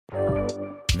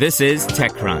This is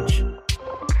TechCrunch.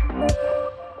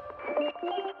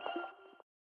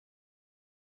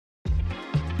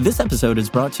 This episode is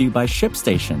brought to you by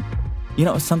ShipStation. You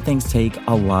know, some things take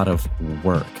a lot of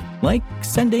work, like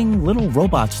sending little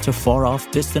robots to far-off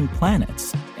distant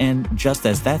planets. And just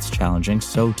as that's challenging,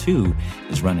 so too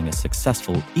is running a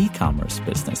successful e-commerce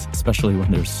business, especially when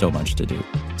there's so much to do.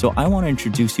 So I want to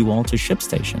introduce you all to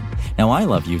ShipStation. Now, I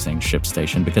love using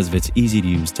ShipStation because of its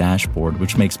easy-to-use dashboard,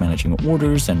 which makes managing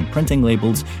orders and printing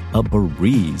labels a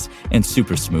breeze and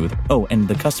super smooth. Oh, and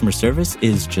the customer service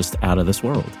is just out of this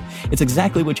world. It's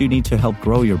exactly what you need to help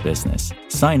grow your business.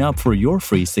 Sign up for your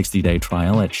free 60-day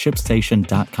trial at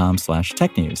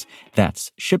shipstation.com/technews.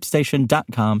 That's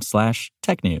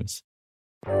shipstation.com/technews.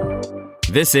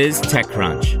 This is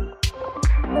TechCrunch.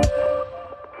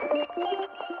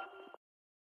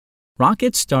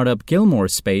 Rocket startup Gilmour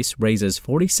Space raises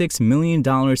 $46 million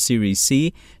Series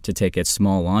C to take its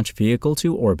small launch vehicle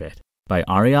to orbit, by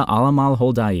Arya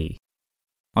Alamal-Holdai.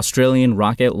 Australian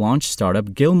rocket launch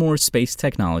startup Gilmour Space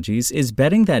Technologies is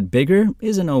betting that bigger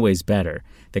isn't always better.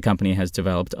 The company has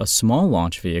developed a small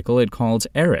launch vehicle it calls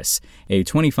Eris, a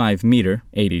 25-meter,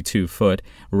 82-foot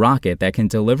rocket that can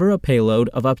deliver a payload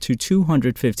of up to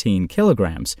 215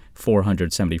 kilograms,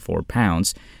 474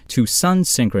 pounds, to Sun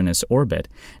synchronous orbit.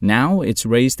 Now it's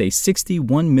raised a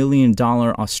 $61 million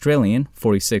Australian,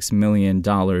 $46 million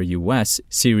US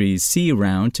Series C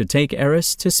round to take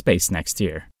Eris to space next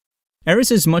year.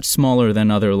 Eris is much smaller than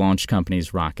other launch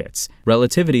companies' rockets.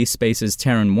 Relativity Space's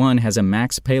Terran 1 has a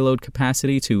max payload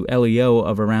capacity to LEO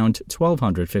of around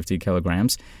 1,250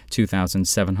 kilograms,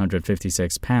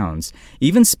 2,756 pounds.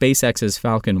 Even SpaceX's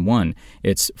Falcon 1,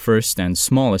 its first and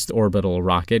smallest orbital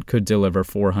rocket, could deliver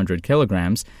 400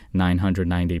 kilograms,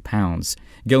 990 pounds.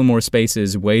 Gilmour Space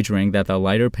is wagering that the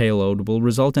lighter payload will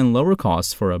result in lower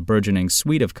costs for a burgeoning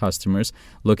suite of customers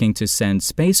looking to send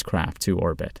spacecraft to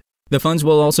orbit. The funds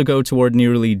will also go toward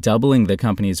nearly doubling the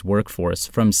company's workforce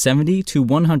from 70 to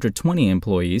 120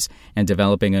 employees and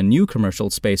developing a new commercial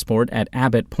spaceport at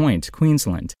Abbott Point,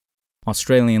 Queensland.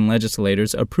 Australian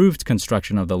legislators approved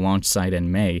construction of the launch site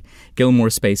in May.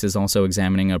 Gilmour Space is also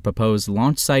examining a proposed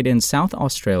launch site in South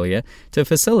Australia to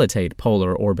facilitate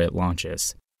polar orbit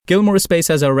launches. Gilmour Space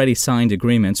has already signed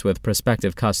agreements with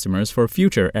prospective customers for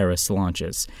future Eris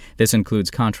launches. This includes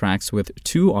contracts with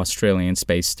 2 Australian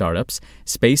space startups,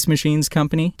 Space Machines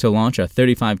Company to launch a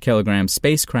 35-kilogram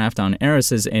spacecraft on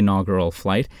Eris's inaugural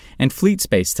flight, and Fleet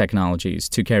Space Technologies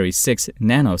to carry 6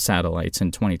 nanosatellites in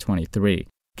 2023.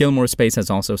 Gilmour Space has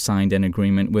also signed an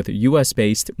agreement with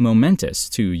US-based Momentous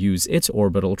to use its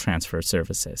orbital transfer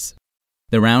services.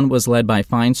 The round was led by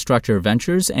Fine Structure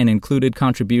Ventures and included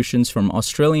contributions from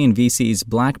Australian VCs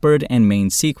Blackbird and Main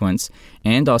Sequence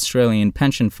and Australian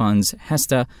pension funds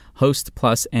Hesta, Host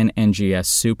Plus, and NGS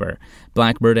Super.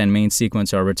 Blackbird and Main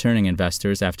Sequence are returning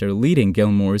investors after leading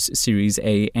Gilmour's Series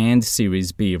A and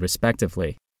Series B,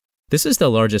 respectively. This is the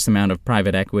largest amount of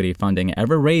private equity funding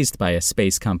ever raised by a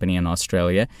space company in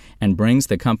Australia and brings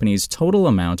the company's total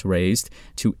amount raised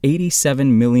to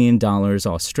 $87 million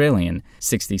Australian,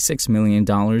 $66 million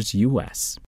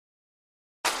US.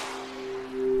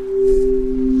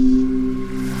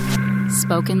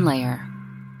 Spoken Layer.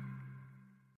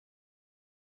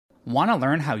 Want to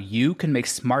learn how you can make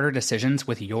smarter decisions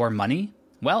with your money?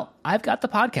 Well, I've got the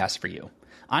podcast for you.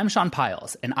 I'm Sean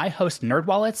Piles, and I host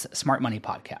NerdWallet's Smart Money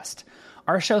Podcast.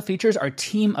 Our show features our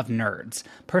team of nerds,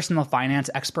 personal finance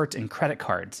experts in credit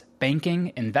cards,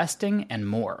 banking, investing, and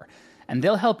more. And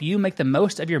they'll help you make the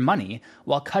most of your money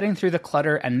while cutting through the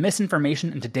clutter and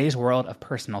misinformation in today's world of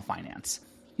personal finance.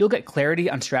 You'll get clarity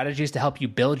on strategies to help you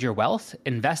build your wealth,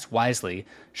 invest wisely,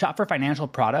 shop for financial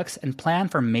products, and plan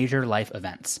for major life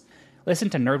events. Listen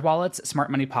to NerdWallet's Smart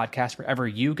Money Podcast wherever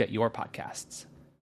you get your podcasts.